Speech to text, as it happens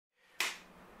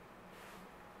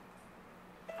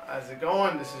How's it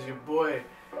going? This is your boy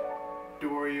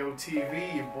Dorio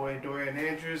TV, your boy Dorian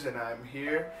Andrews, and I'm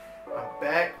here. I'm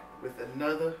back with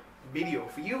another video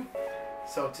for you.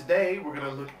 So today we're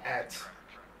gonna look at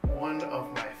one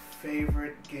of my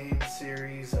favorite game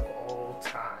series of all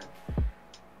time.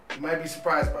 You might be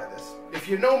surprised by this. If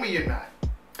you know me, you're not.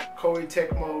 Koei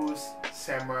Tecmo's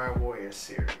Samurai Warriors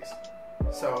series.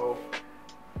 So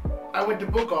I went to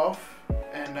book off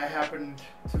and I happened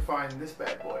to find this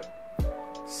bad boy.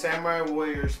 Samurai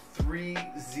Warriors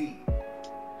 3Z.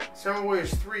 Samurai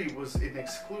Warriors 3 was an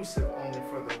exclusive only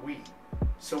for the Wii.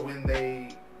 So when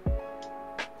they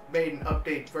made an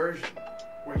update version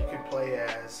where you could play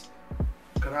as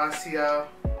Gracia,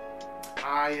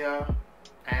 Aya,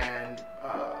 and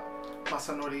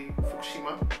Masanori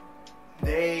Fukushima,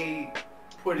 they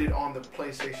put it on the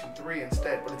PlayStation 3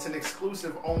 instead, but it's an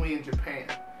exclusive only in Japan.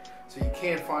 So you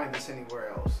can't find this anywhere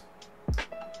else.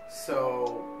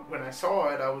 So when I saw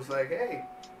it, I was like, hey,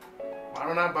 why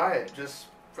don't I buy it just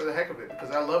for the heck of it?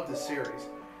 Because I love this series.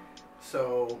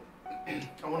 So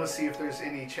I want to see if there's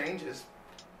any changes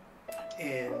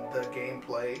in the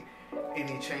gameplay,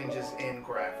 any changes in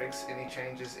graphics, any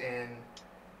changes in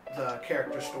the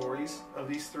character stories of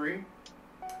these three.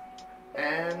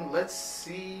 And let's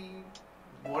see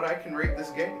what I can rate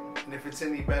this game. And if it's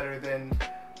any better than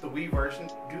the Wii version,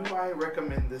 do I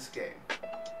recommend this game?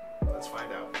 Let's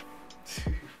find out.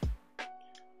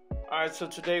 Alright, so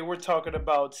today we're talking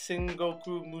about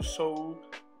Sengoku Musou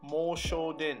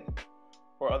Moushouden,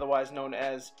 or otherwise known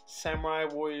as Samurai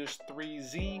Warriors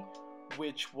 3Z,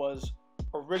 which was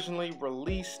originally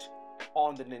released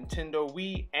on the Nintendo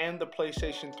Wii and the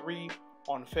PlayStation 3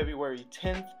 on February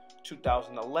 10th,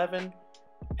 2011.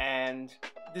 And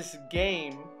this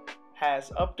game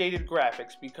has updated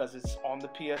graphics because it's on the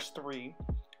PS3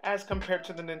 as compared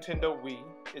to the Nintendo Wii.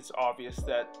 It's obvious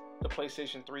that the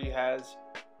PlayStation 3 has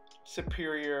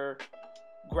superior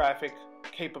graphic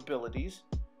capabilities.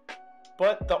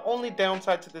 But the only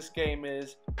downside to this game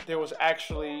is there was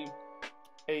actually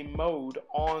a mode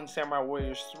on Samurai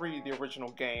Warriors 3, the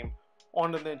original game,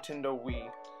 on the Nintendo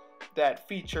Wii that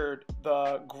featured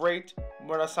the Great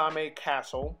Murasame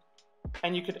Castle,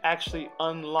 and you could actually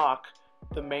unlock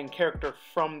the main character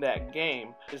from that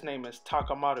game. His name is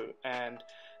Takamaru, and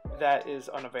that is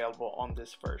unavailable on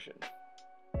this version.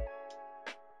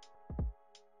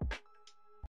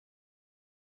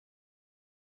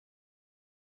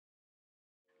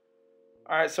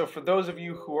 Alright, so for those of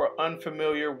you who are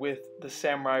unfamiliar with the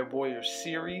Samurai Warriors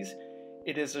series,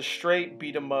 it is a straight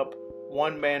beat 'em up,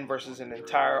 one man versus an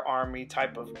entire army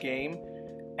type of game.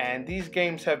 And these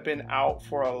games have been out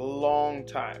for a long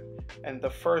time. And the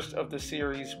first of the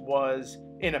series was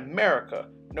in America,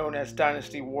 known as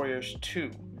Dynasty Warriors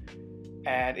 2.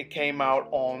 And it came out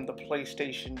on the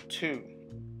PlayStation 2.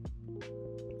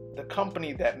 The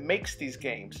company that makes these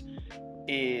games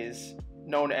is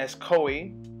known as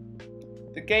Koei.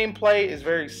 The gameplay is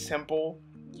very simple.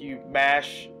 You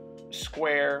mash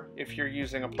square if you're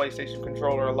using a PlayStation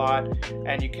controller a lot,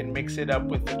 and you can mix it up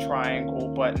with the triangle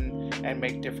button and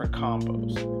make different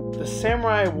combos. The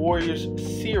Samurai Warriors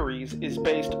series is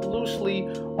based loosely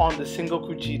on the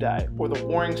Sengoku Jidai, or the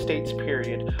Warring States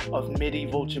period of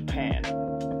medieval Japan.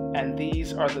 And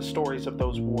these are the stories of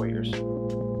those warriors.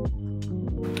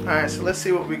 Alright, so let's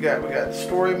see what we got. We got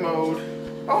story mode.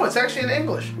 Oh, it's actually in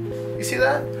English. You see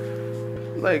that?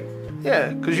 Like,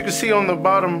 yeah, because you can see on the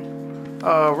bottom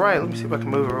right, let me see if I can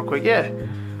move it real quick. Yeah,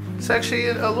 it's actually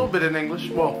a little bit in English.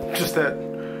 Well, just that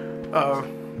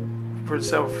for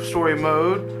itself. Story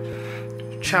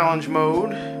mode, challenge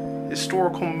mode,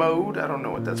 historical mode. I don't know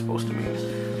what that's supposed to mean.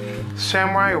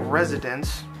 Samurai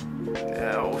residence.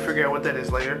 We'll figure out what that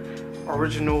is later.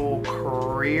 Original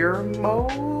career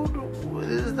mode. What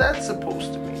is that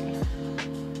supposed to mean?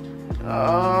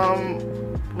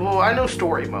 Well, I know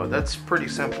story mode. That's pretty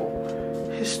simple.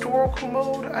 Historical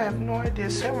mode? I have no idea.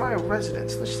 Samurai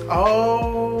residence.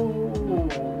 Oh,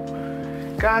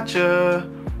 gotcha.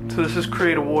 So this is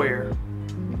create a warrior,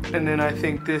 and then I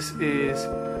think this is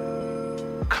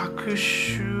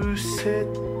Kakushu Sete.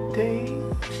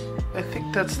 I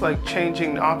think that's like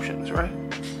changing options, right?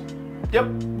 Yep,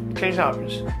 change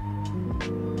options.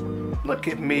 Look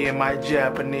at me and my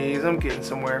Japanese. I'm getting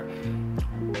somewhere.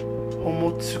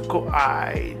 Homotsuko,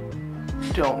 I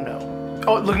don't know.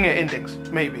 Oh, looking at endings.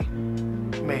 Maybe.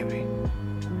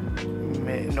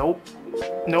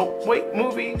 Nope. Wait,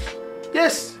 movie.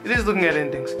 Yes, it is looking at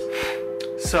endings.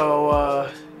 So,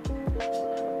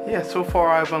 yeah, so far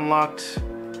I've unlocked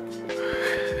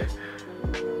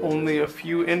only a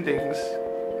few endings.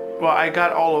 Well, I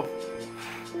got all of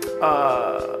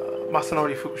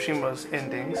Masanori Fukushima's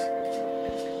endings.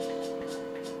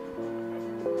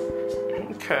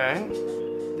 Okay.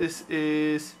 This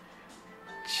is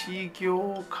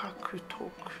Chigyo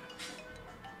Kakutoku.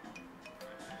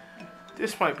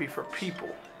 This might be for people.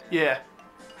 Yeah.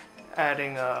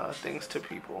 Adding things to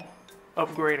people.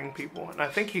 Upgrading people. And I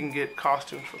think you can get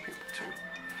costumes for people too.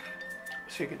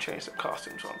 So you can change the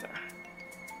costumes on there.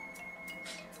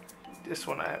 This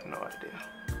one I have no idea.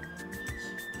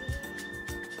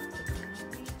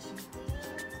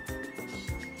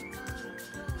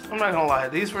 I'm not gonna lie,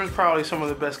 these were probably some of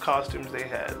the best costumes they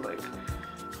had. Like,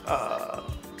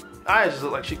 I just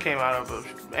looked like she came out of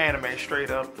an anime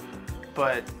straight up.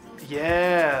 But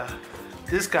yeah,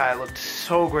 this guy looked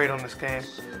so great on this game.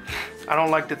 I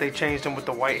don't like that they changed him with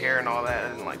the white hair and all that. I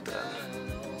didn't like that.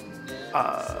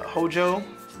 Hojo,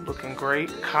 looking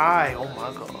great. Kai, oh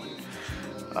my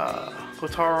god.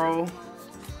 Kotaro.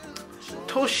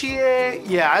 Toshie,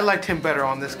 yeah, I liked him better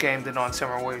on this game than on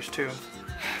Samurai Warriors 2.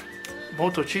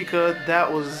 Motochika,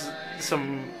 that was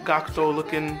some Gakuto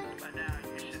looking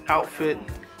outfit.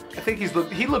 I think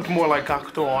he looked more like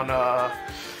Gakuto on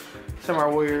Samurai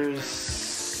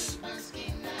Warriors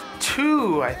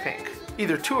 2, I think.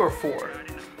 Either 2 or 4.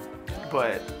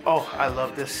 But, oh, I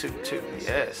love this suit too.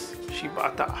 Yes,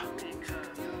 Shibata.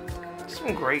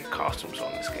 Some great costumes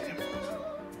on this game.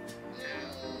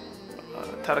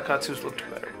 Tadakatsu's looked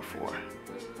better before.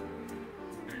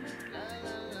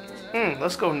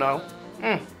 Let's go no.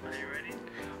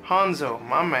 Hanzo,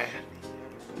 my man.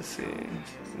 Let's see.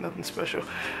 Nothing special.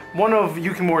 One of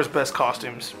Yukimura's best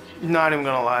costumes. Not even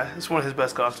gonna lie. It's one of his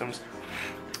best costumes.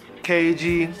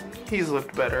 Keiji, he's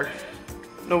looked better.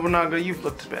 Nobunaga, you've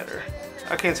looked better.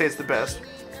 I can't say it's the best.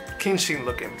 Kenshin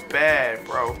looking bad,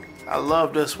 bro. I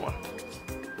love this one.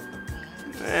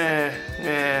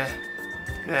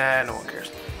 Nah, no one cares.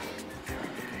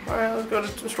 Alright, let's go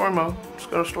to story mode. Let's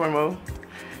go to story mode.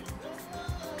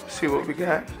 See what we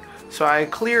got. So I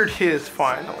cleared his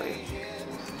finally.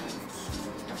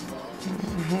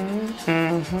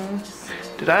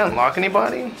 Did I unlock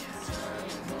anybody?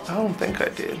 I don't think I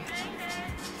did.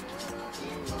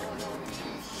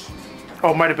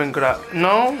 Oh, it might have been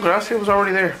No, Gracia was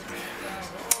already there.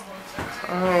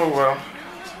 Oh well.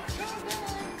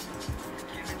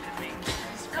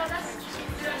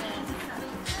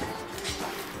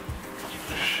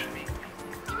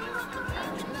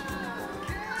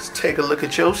 Take a look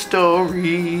at your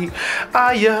story.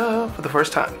 Yeah, for the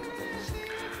first time.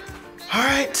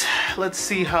 Alright, let's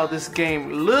see how this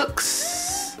game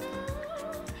looks.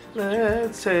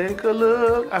 Let's take a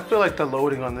look. I feel like the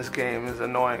loading on this game is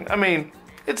annoying. I mean,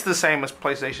 it's the same as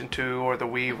PlayStation 2 or the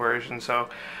Wii version, so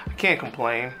I can't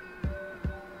complain.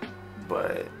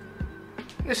 But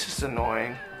it's just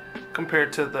annoying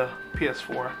compared to the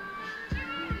PS4.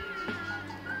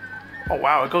 Oh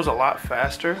wow, it goes a lot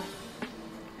faster.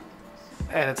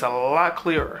 And it's a lot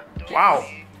clearer. Wow.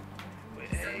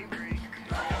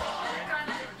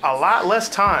 A lot less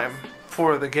time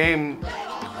for the game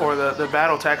or the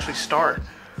battle to actually start.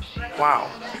 Wow.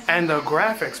 And the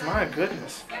graphics, my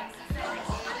goodness.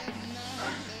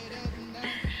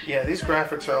 Yeah, these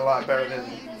graphics are a lot better than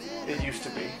it used to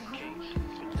be.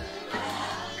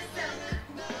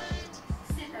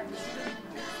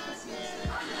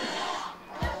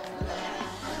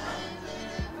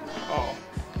 Oh.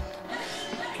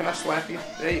 Can I slap you?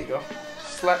 There you go.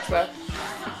 Slap, slap.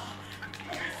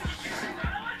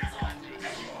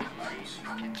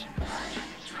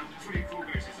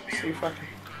 See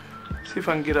if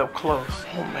I can get up close.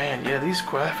 Oh man, yeah, these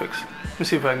graphics. Let me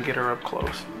see if I can get her up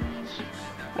close.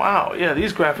 Wow, yeah,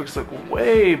 these graphics look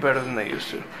way better than they used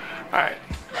to. Alright.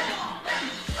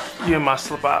 You're in my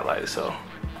spotlight, so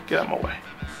get out of my way.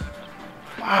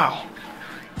 Wow.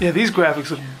 Yeah, these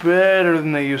graphics look better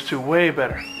than they used to. Way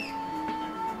better.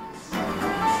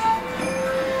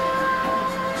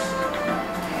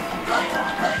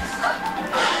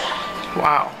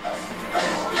 Wow.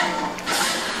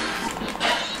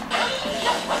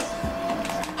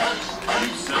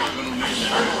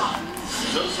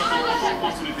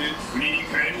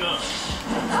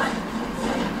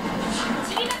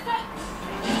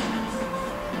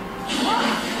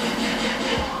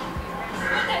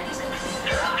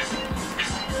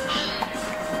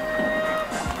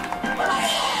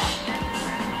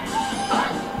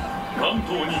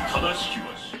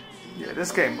 Yeah,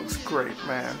 this game looks great,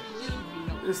 man.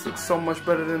 This looks so much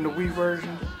better than the Wii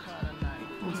version.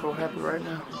 I'm so happy right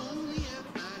now.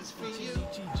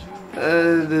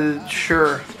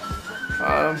 Sure.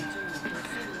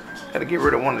 Gotta get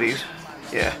rid of one of these.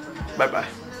 Yeah, bye-bye.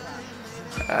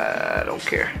 I don't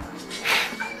care.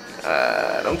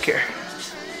 I don't care.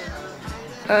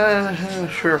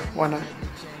 Sure, why not?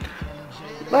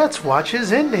 Let's watch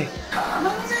his ending.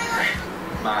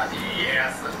 まあ家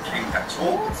康喧嘩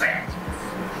超ぜ。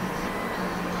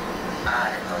あ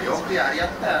れとよくやり合っ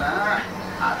たよな。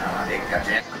頭でっか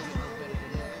ち。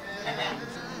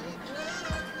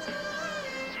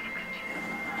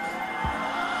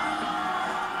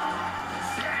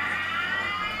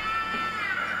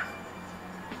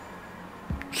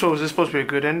So is this supposed to be a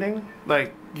good ending?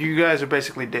 Like, you guys are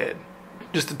basically dead.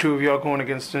 Just the two of y'all going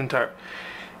against the entire...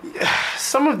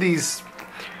 Some of these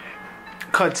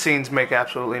cutscenes make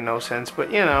absolutely no sense,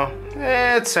 but you know,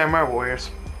 it's Samurai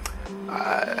Warriors.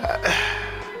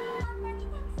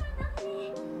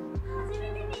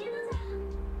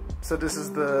 So this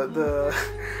is the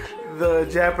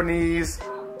Japanese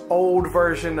old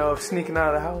version of sneaking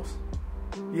out of the house.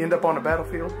 You end up on the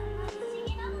battlefield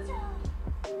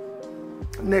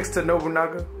next to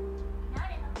Nobunaga.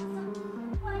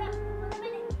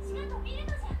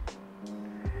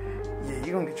 Yeah,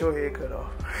 you're gonna get your head cut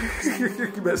off. You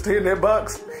better stay in that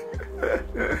box.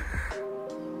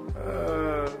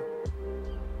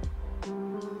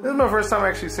 This is my first time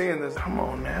actually seeing this. Come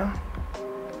on now.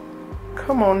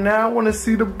 Come on now, I want to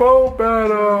see the bow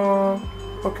battle.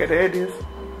 Okay, there it is.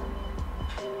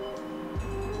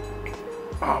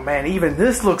 Oh man, even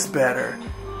this looks better.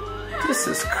 This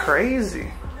is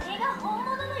crazy.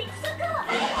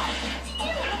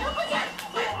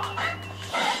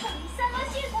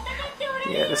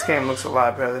 Yeah, this game looks a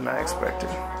lot better than I expected.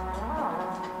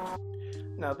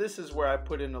 Now this is where I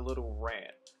put in a little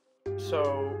rant.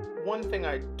 So one thing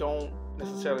I don't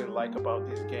necessarily like about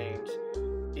these games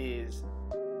is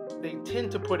they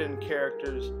tend to put in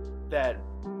characters that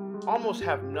almost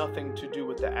have nothing to do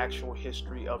with the actual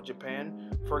history of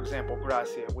Japan. For example,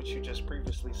 Gracia, which you just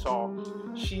previously saw,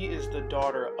 she is the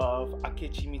daughter of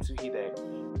Akechi Mitsuhide,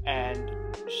 and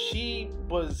she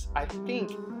was, I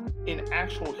think, in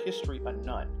actual history a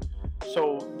nun.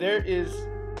 So there is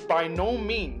by no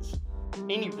means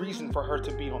any reason for her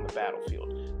to be on the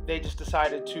battlefield. They just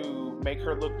decided to make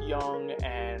her look young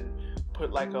and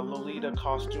put like a Lolita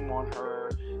costume on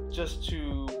her just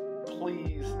to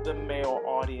please the male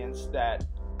audience that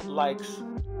likes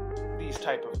these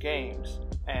type of games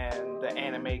and the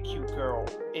anime cute girl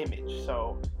image.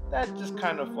 So that just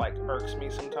kind of like irks me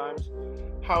sometimes.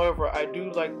 However, I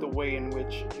do like the way in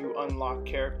which you unlock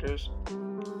characters.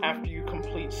 After you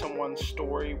complete someone's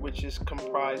story, which is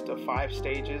comprised of 5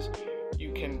 stages,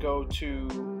 you can go to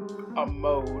a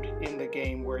mode in the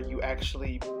game where you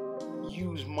actually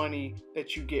use money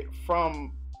that you get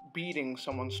from beating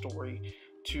someone's story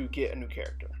to get a new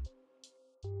character.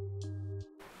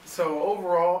 So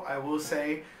overall, I will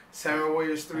say Samurai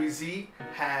Warriors 3Z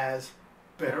has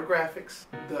better graphics,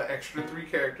 the extra 3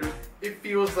 characters. It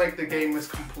feels like the game is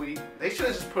complete. They should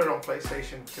have just put it on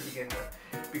PlayStation to begin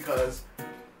with, because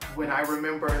when I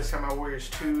remember Samurai Warriors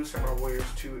 2, Samurai Warriors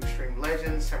 2 Extreme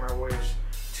Legends, Samurai Warriors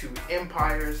 2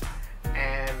 Empires,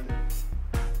 and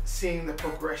seeing the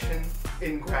progression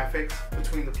in graphics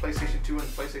between the PlayStation 2 and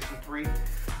PlayStation 3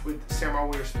 with Samurai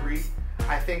Warriors 3,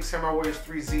 I think Samurai Warriors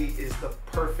 3Z is the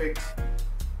perfect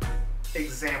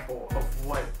example of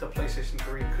what the PlayStation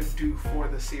 3 could do for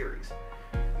the series.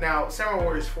 Now, Samurai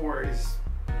Warriors 4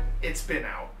 it's been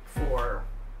out for,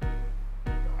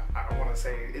 I want to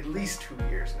say, at least 2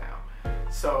 years now.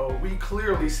 So we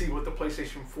clearly see what the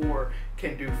PlayStation 4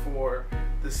 can do for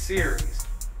the series.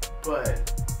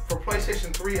 But for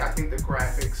PlayStation 3, I think the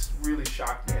graphics really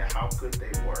shocked me at how good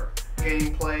they were.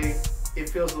 Gameplay, it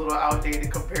feels a little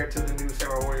outdated compared to the new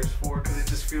Samurai Warriors 4, because it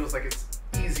just feels like it's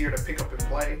easier to pick up and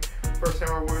play for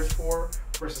Samurai Warriors 4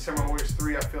 versus Samurai Warriors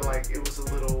 3. I feel like it was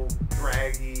a little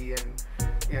draggy, and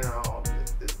you know,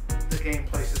 the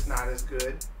gameplay's just not as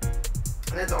good.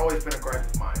 And that's always been a gripe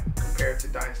of mine compared to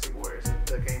Dynasty Warriors.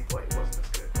 The gameplay wasn't as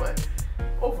good, but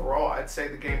overall, I'd say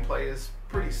the gameplay is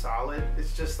pretty solid.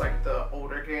 It's just like the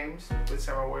older games with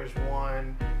Samurai Warriors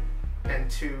 1 and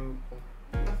 2.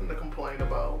 Nothing to complain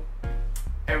about.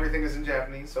 Everything is in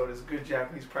Japanese, so it is good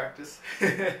Japanese practice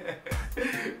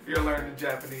if you're learning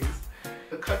Japanese.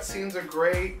 The cutscenes are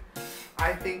great.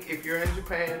 I think if you're in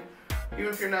Japan, even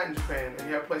if you're not in Japan and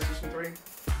you have PlayStation 3, you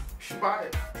should buy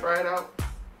it. Try it out.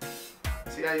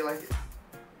 See how you like it.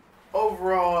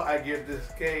 Overall, I give this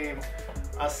game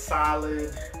a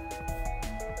solid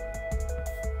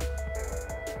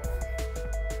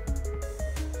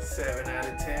 7 out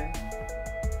of 10.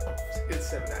 It's a good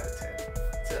 7 out of 10.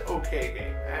 It's an okay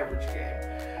game, average game.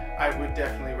 I would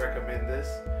definitely recommend this,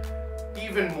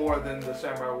 even more than the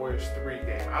Samurai Warriors 3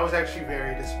 game. I was actually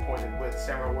very disappointed with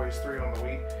Samurai Warriors 3 on the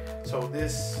Wii, so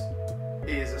this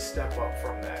is a step up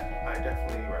from that. I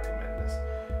definitely recommend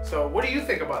this. So what do you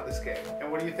think about this game?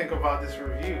 And what do you think about this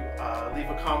review? Leave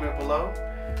a comment below.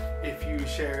 if you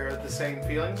share the same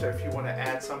feelings, or if you want to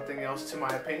add something else to my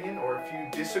opinion, or if you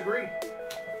disagree.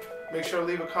 Make sure to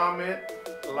leave a comment,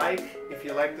 like if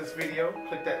you like this video,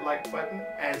 click that like button,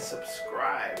 and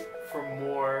subscribe for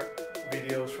more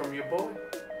videos from your boy,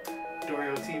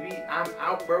 Dorio TV. I'm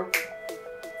out, bro.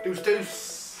 Deuce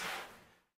deuce.